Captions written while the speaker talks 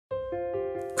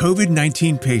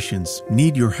COVID-19 patients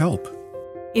need your help.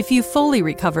 If you've fully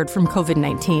recovered from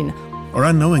COVID-19 or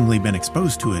unknowingly been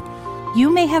exposed to it, you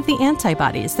may have the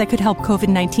antibodies that could help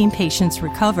COVID-19 patients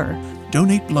recover.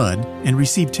 Donate blood and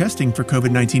receive testing for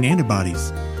COVID-19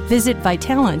 antibodies. Visit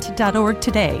Vitalant.org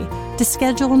today to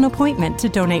schedule an appointment to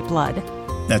donate blood.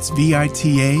 That's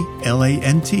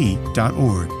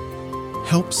Vitalant.org.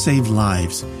 Help save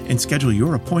lives and schedule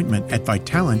your appointment at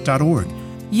Vitalant.org.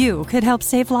 You could help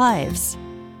save lives.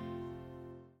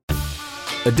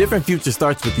 A different future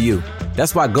starts with you.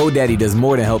 That's why GoDaddy does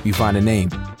more than help you find a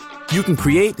name. You can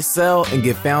create, sell, and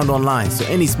get found online so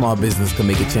any small business can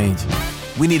make a change.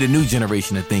 We need a new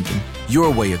generation of thinking,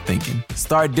 your way of thinking.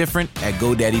 Start different at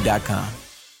GoDaddy.com.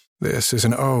 This is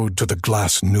an ode to the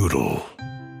glass noodle.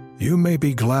 You may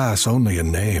be glass only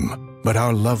in name, but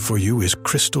our love for you is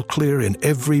crystal clear in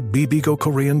every Bibigo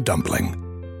Korean dumpling.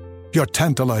 Your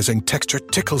tantalizing texture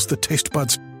tickles the taste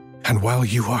buds, and while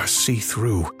you are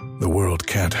see-through, the world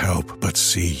can't help but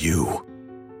see you.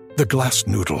 The glass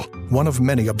noodle, one of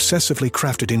many obsessively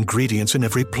crafted ingredients in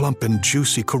every plump and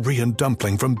juicy Korean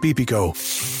dumpling from Bibigo.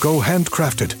 Go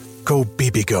handcrafted. Go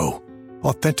Bibigo.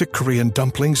 Authentic Korean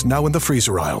dumplings now in the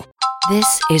freezer aisle.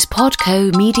 This is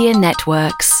Podco Media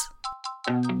Networks.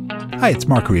 Hi, it's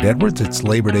Mark Reed Edwards. It's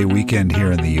Labor Day weekend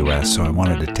here in the U.S., so I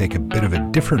wanted to take a bit of a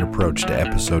different approach to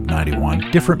episode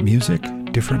 91. Different music,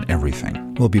 different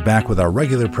everything. We'll be back with our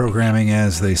regular programming,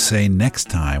 as they say, next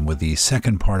time with the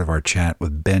second part of our chat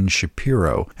with Ben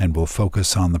Shapiro, and we'll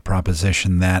focus on the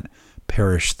proposition that,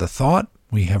 perish the thought,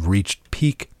 we have reached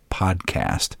peak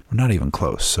podcast. We're not even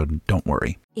close, so don't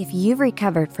worry. If you've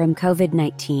recovered from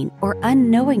COVID-19 or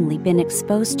unknowingly been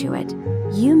exposed to it,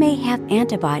 you may have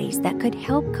antibodies that could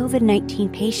help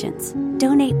COVID-19 patients.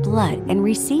 Donate blood and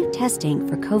receive testing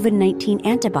for COVID-19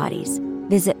 antibodies.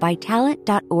 Visit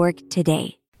Vitalant.org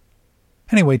today.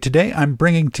 Anyway, today I'm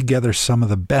bringing together some of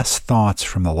the best thoughts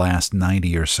from the last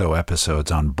 90 or so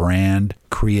episodes on brand,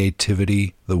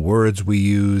 creativity, the words we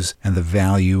use, and the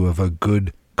value of a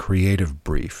good creative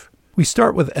brief. We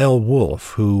start with Elle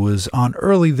Wolf, who was on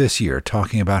early this year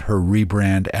talking about her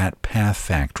rebrand at Path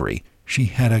Factory. She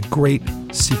had a great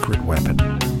secret weapon.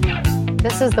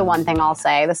 This is the one thing I'll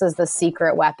say. This is the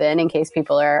secret weapon, in case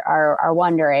people are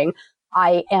wondering.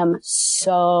 I am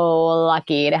so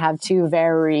lucky to have two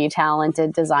very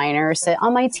talented designers sit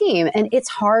on my team. And it's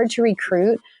hard to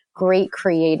recruit great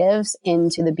creatives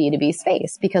into the B2B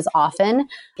space, because often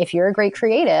if you're a great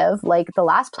creative, like the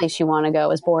last place you want to go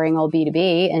is boring old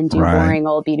B2B and do boring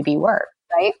old B2B work.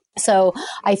 Right. So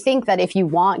I think that if you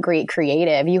want great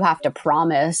creative, you have to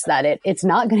promise that it's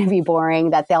not going to be boring,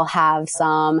 that they'll have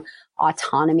some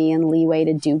autonomy and leeway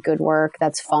to do good work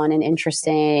that's fun and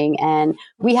interesting. And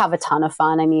we have a ton of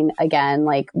fun. I mean, again,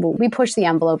 like we push the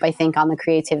envelope, I think, on the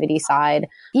creativity side,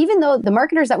 even though the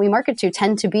marketers that we market to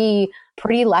tend to be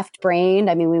pretty left-brained.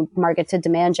 I mean, we market to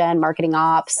demand gen, marketing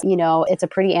ops, it's a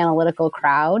pretty analytical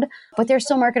crowd, but they're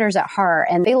still marketers at heart,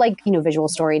 and they like, visual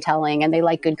storytelling, and they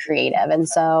like good creative. And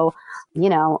so,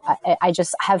 I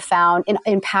just have found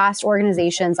in past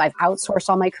organizations, I've outsourced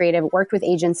all my creative, worked with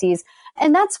agencies,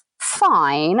 and that's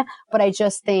fine. But I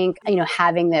just think,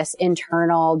 having this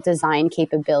internal design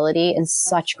capability and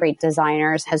such great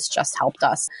designers has just helped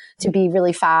us to be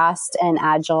really fast and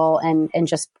agile and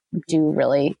just do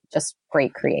really just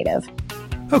great creative.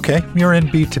 Okay, you're in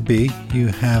B2B. You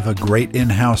have a great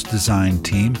in-house design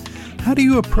team. How do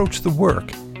you approach the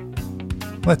work?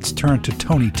 Let's turn to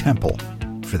Tony Temple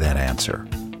for that answer.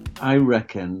 I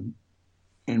reckon,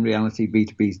 in reality,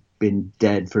 B2B's been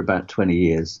dead for about 20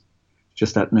 years.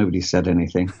 Just that nobody said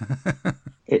anything.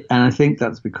 And I think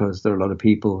that's because there are a lot of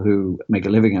people who make a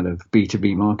living out of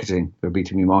B2B marketing. There are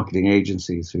B2B marketing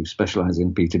agencies who specialize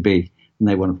in B2B, and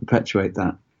they want to perpetuate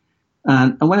that.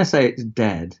 And when I say it's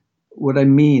dead, what I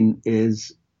mean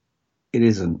is it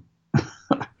isn't.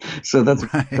 So that's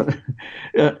right.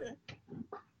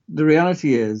 The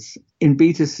reality is, in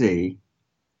B2C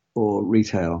or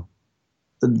retail,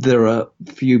 there are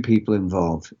few people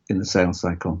involved in the sales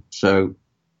cycle. So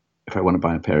if I want to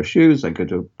buy a pair of shoes, I go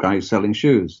to a guy who's selling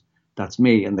shoes. That's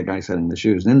me and the guy selling the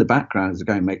shoes. And in the background is the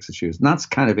guy who makes the shoes. And that's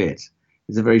kind of it.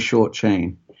 It's a very short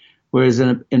chain. Whereas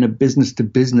in a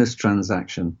business-to-business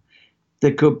transaction,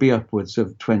 there could be upwards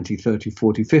of 20, 30,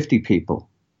 40, 50 people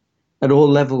at all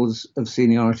levels of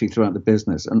seniority throughout the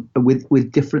business, and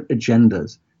with different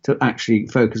agendas to actually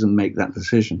focus and make that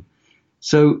decision.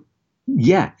 So,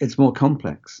 yeah, it's more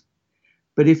complex.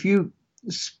 But if you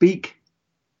speak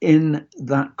in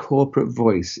that corporate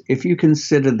voice, if you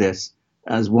consider this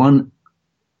as one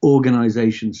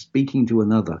organization speaking to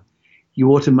another,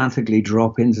 you automatically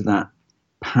drop into that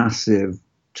passive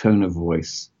tone of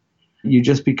voice. You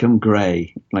just become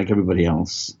grey like everybody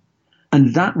else.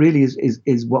 And that really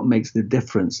is what makes the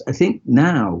difference. I think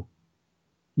now,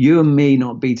 you and me,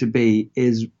 not B2B,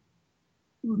 is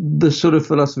the sort of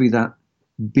philosophy that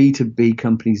B2B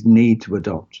companies need to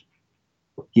adopt.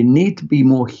 You need to be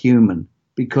more human,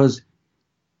 because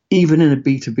even in a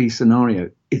B2B scenario,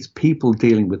 it's people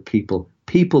dealing with people.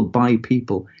 People buy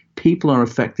people. People are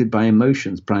affected by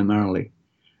emotions primarily.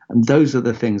 And those are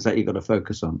the things that you've got to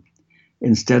focus on.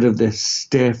 Instead of this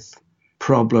stiff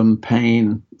problem,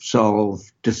 pain, solve,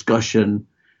 discussion,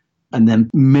 and then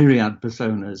myriad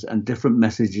personas and different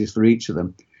messages for each of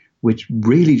them, which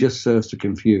really just serves to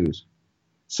confuse.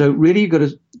 So really, you've got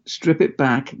to strip it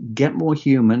back, get more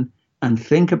human, and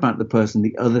think about the person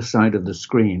the other side of the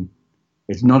screen.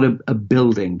 It's not a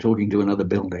building talking to another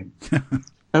building.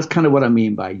 That's kind of what I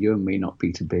mean by you and me, not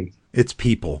B2B. It's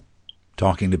people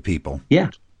talking to people. Yeah.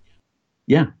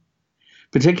 Yeah.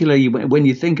 Particularly when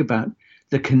you think about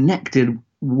the connected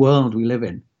world we live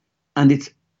in. And it's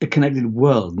a connected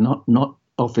world, not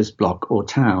office block or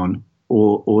town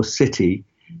or city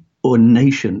or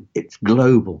nation. It's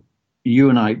global. You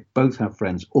and I both have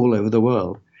friends all over the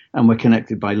world, and we're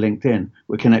connected by LinkedIn.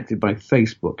 We're connected by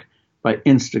Facebook, by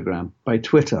Instagram, by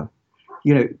Twitter.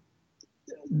 You know,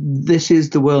 this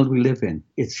is the world we live in.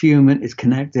 It's human, it's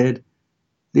connected.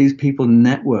 These people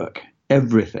network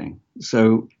everything.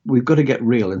 So we've got to get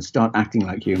real and start acting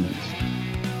like humans.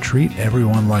 Treat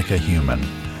everyone like a human.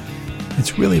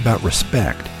 It's really about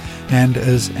respect. And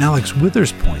as Alex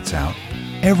Withers points out,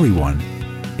 everyone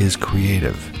is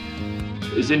creative.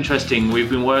 It's interesting. We've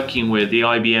been working with the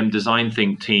IBM Design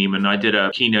Think team, and I did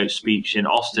a keynote speech in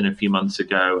Austin a few months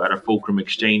ago at a Fulcrum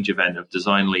Exchange event of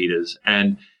design leaders.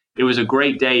 And it was a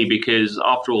great day because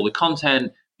after all the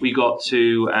content, we got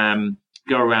to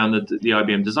go around the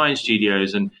IBM Design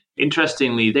Studios. And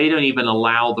interestingly, they don't even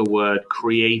allow the word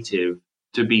creative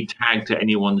to be tagged to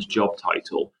anyone's job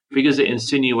title, because it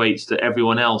insinuates that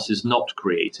everyone else is not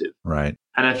creative. Right.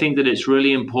 And I think that it's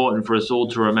really important for us all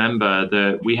to remember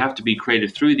that we have to be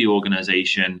creative through the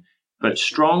organization, but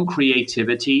strong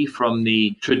creativity from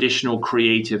the traditional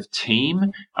creative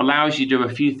team allows you to do a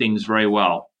few things very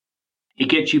well. It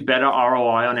gets you better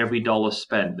ROI on every dollar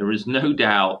spent. There is no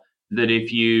doubt that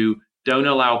if you don't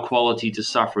allow quality to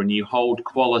suffer and you hold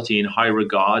quality in high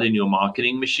regard in your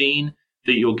marketing machine,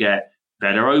 that you'll get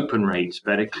better open rates,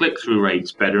 better click-through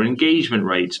rates, better engagement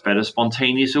rates, better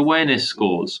spontaneous awareness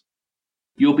scores.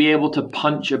 You'll be able to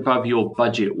punch above your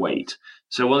budget weight.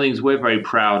 So one of the things we're very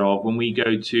proud of when we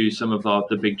go to some of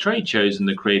the big trade shows in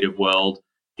the creative world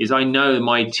is I know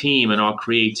my team and our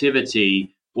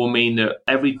creativity will mean that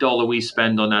every dollar we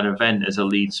spend on that event as a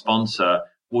lead sponsor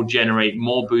will generate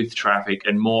more booth traffic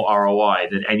and more ROI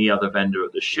than any other vendor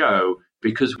at the show,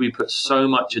 because we put so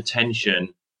much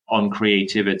attention on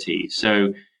creativity.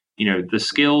 So, the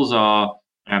skills are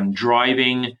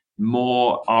driving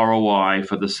more ROI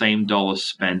for the same dollar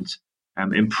spent,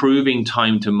 improving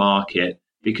time to market,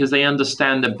 because they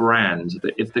understand the brand.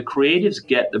 If the creatives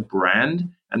get the brand,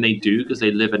 and they do because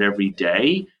they live it every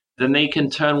day, then they can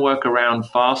turn work around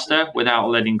faster without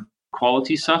letting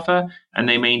quality suffer, and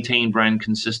they maintain brand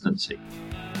consistency.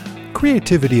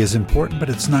 Creativity is important, but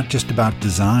it's not just about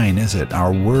design, is it?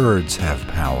 Our words have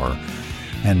power.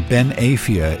 And Ben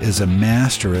Afia is a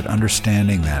master at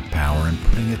understanding that power and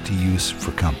putting it to use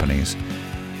for companies.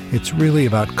 It's really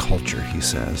about culture, he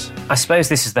says. I suppose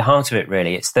this is the heart of it,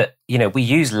 really. It's that, we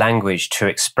use language to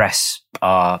express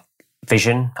our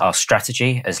vision, our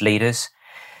strategy as leaders.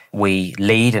 We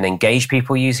lead and engage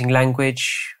people using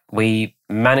language. We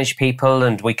manage people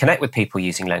and we connect with people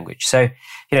using language. So,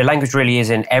 language really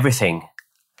is in everything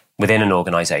within an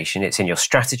organization. It's in your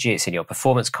strategy. It's in your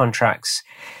performance contracts.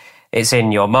 It's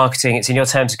in your marketing, it's in your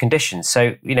terms and conditions.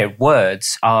 So,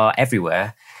 words are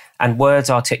everywhere, and words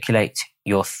articulate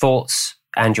your thoughts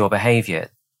and your behavior.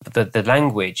 The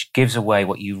language gives away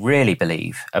what you really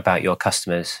believe about your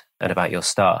customers and about your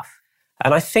staff.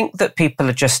 And I think that people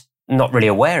are just not really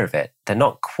aware of it. They're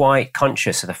not quite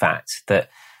conscious of the fact that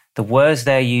the words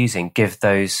they're using gives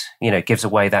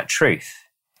away that truth.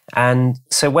 And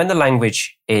so when the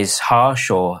language is harsh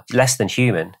or less than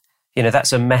human,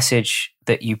 that's a message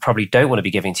that you probably don't want to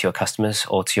be giving to your customers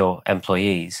or to your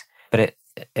employees, but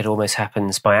it almost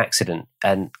happens by accident.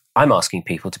 And I'm asking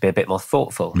people to be a bit more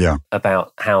thoughtful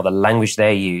about how the language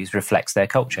they use reflects their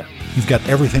culture. You've got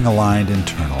everything aligned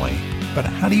internally, but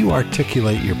how do you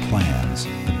articulate your plans?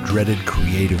 The dreaded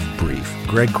creative brief.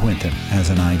 Greg Quinton has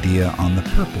an idea on the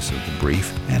purpose of the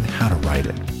brief and how to write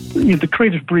it. The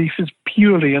creative brief is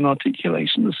purely an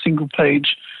articulation, a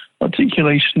single-page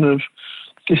articulation of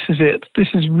this is it. This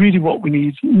is really what we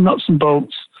need, nuts and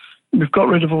bolts. We've got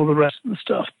rid of all the rest of the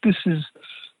stuff. This is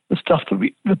the stuff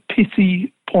the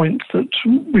pithy points that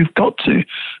we've got to,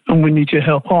 and we need your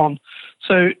help on.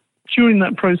 So during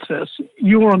that process,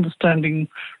 you're understanding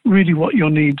really what your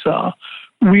needs are.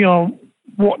 We are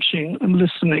watching and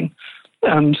listening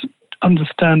and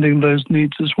understanding those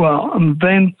needs as well. And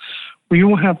then we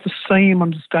all have the same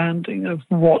understanding of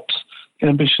what the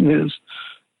ambition is.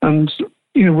 And,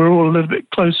 we're all a little bit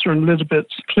closer and a little bit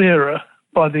clearer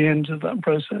by the end of that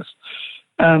process.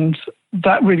 And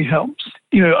that really helps.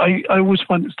 I always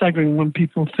find it staggering when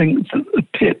people think that a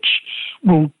pitch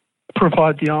will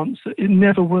provide the answer. It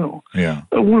never will. Yeah.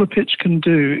 All a pitch can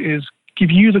do is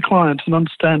give you, the client, an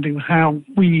understanding of how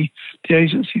we, the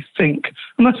agency, think.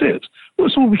 And that's it.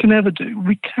 That's all we can ever do.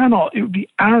 We cannot, it would be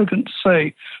arrogant to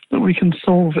say that we can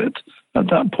solve it at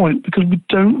that point, because we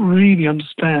don't really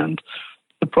understand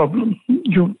the problem,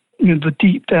 the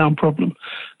deep down problem.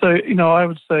 So, I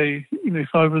would say, if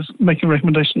I was making a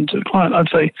recommendation to a client, I'd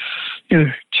say,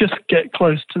 just get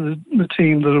close to the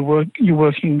team that you're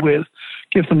working with.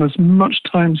 Give them as much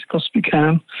time as you possibly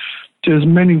can. Do as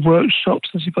many workshops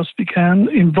as you possibly can.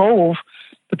 Involve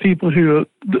the people who are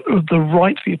the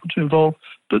right people to involve,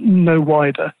 but no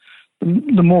wider.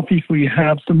 The more people you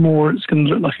have, the more it's going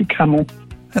to look like a camel.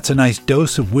 That's a nice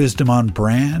dose of wisdom on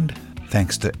brand.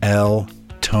 Thanks to Elle,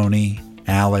 Tony,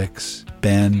 Alex,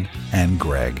 Ben, and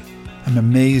Greg. I'm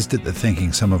amazed at the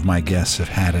thinking some of my guests have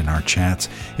had in our chats.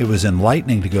 It was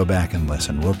enlightening to go back and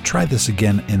listen. We'll try this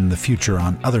again in the future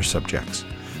on other subjects.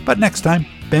 But next time,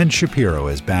 Ben Shapiro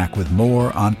is back with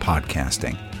more on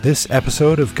podcasting. This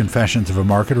episode of Confessions of a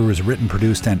Marketer was written,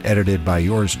 produced, and edited by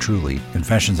yours truly.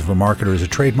 Confessions of a Marketer is a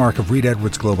trademark of Reed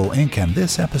Edwards Global Inc., and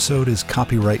this episode is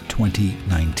copyright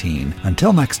 2019.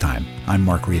 Until next time, I'm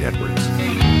Mark Reed Edwards.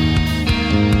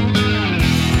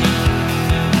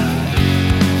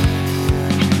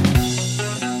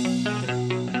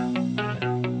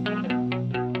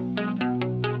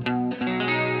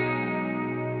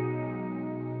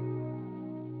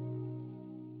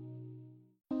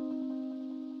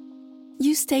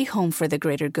 You stay home for the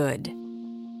greater good.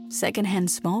 Secondhand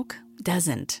smoke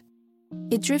doesn't.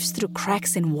 It drifts through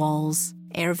cracks in walls,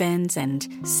 air vents, and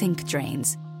sink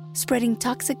drains, spreading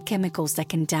toxic chemicals that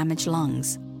can damage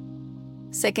lungs.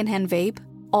 Secondhand vape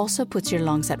also puts your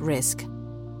lungs at risk,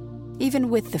 even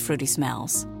with the fruity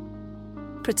smells.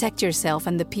 Protect yourself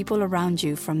and the people around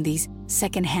you from these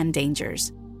secondhand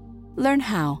dangers. Learn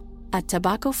how at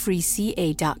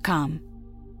tobaccofreeca.com.